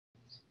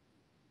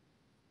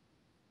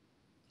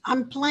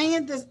I'm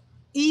playing the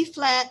E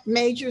flat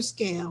major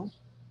scale,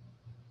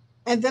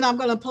 and then I'm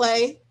going to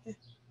play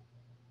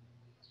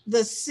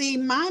the C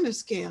minor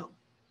scale.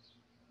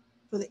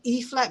 For the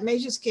E flat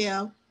major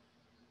scale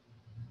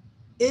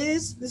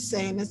is the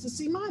same as the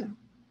C minor.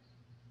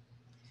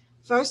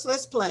 First,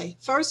 let's play.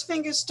 First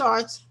finger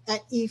starts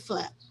at E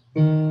flat.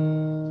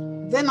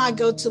 Then I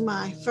go to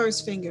my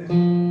first finger,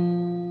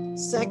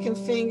 second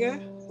finger,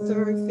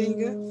 third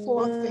finger,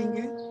 fourth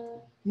finger.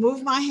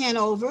 Move my hand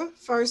over,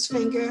 first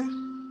finger,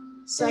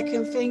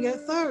 second finger,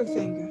 third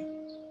finger.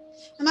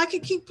 And I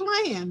can keep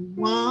playing.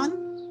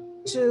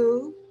 1,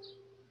 2,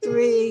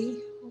 3,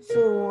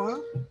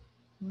 4.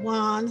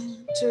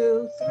 1,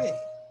 2, 3.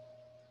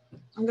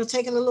 I'm going to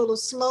take it a little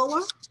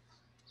slower.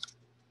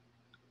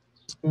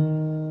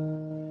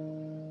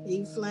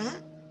 E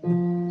flat,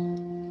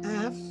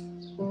 F,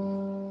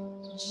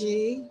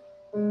 G,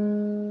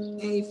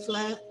 A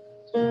flat,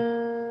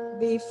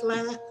 B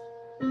flat,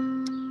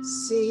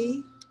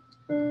 C,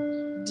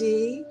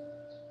 D,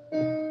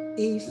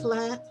 E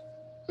flat,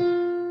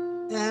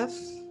 F,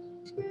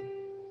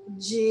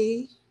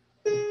 G,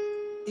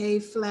 A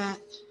flat,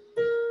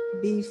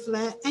 B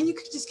flat, and you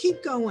can just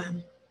keep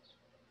going.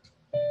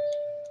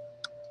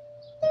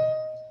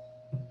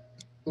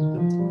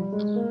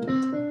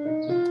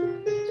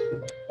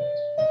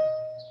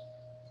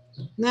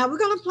 Now we're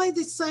going to play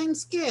the same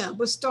scale.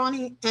 We're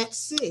starting at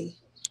C.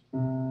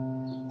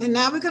 And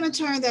now we're going to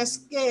turn that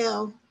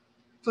scale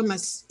from a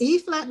E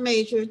flat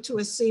major to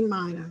a C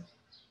minor.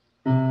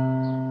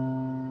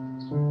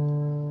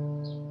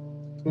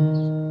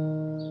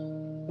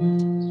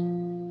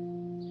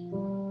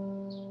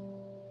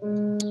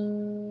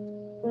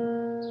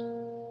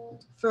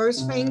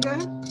 First finger,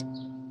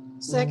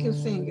 second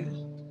finger.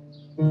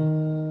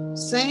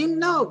 Same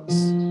notes,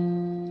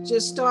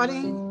 just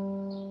starting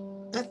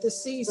at the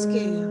C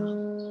scale.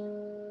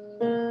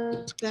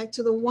 Back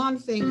to the 1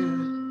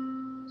 finger.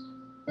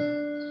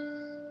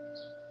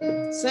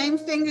 Same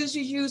fingers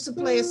you use to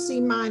play a C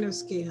minor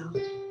scale.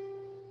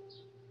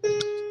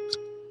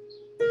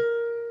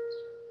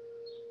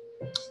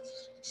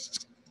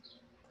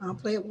 I'll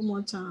play it one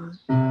more time.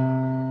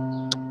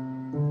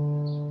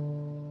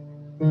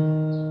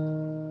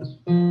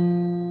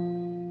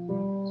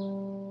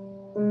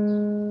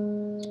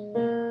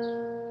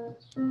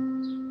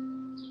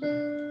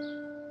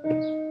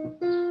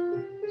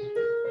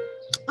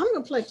 I'm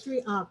going to play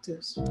 3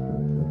 octaves.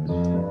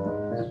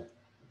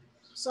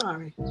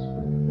 Sorry.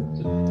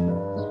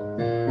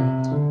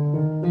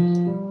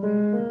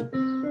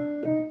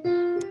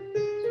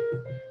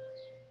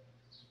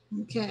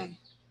 Okay,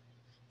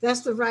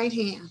 that's the right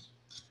hand.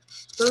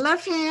 The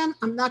left hand,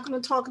 I'm not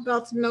going to talk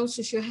about the notes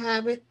as you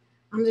have it.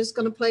 I'm just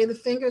going to play the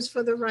fingers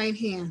for the right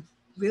hand.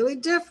 Really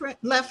different.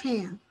 Left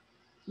hand,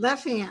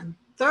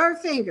 third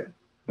finger.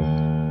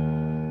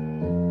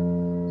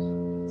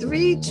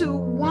 3, 2,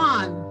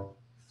 1,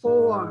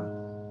 4.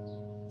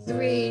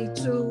 3,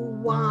 2,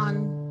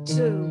 1,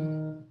 2.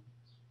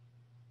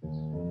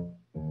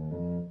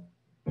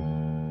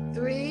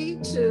 3,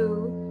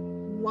 2,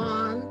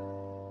 1,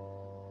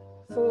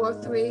 4,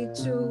 3,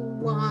 2,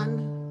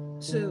 1,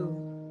 2.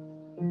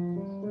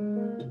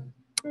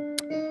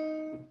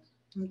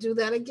 And do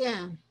that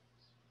again.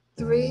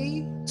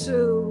 3,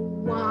 2,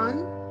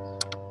 1,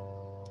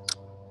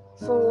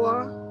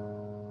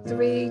 4,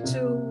 3,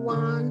 2,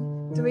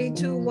 1, 3,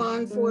 2,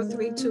 1, 4,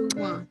 3, 2,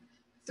 1.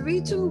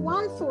 3, 2,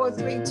 1, 4,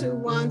 3, 2,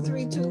 1,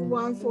 3, 2,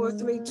 1, 4,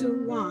 3,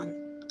 2,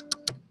 1.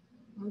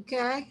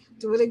 Okay,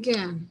 do it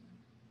again.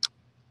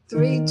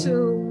 3,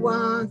 2,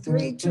 1,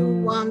 3,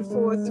 2, 1,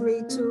 4,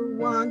 3, 2,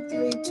 1,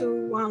 3,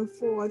 2, 1,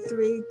 4,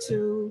 3,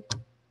 2,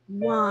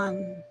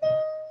 1.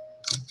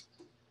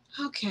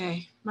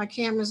 Okay, my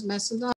camera's messing up.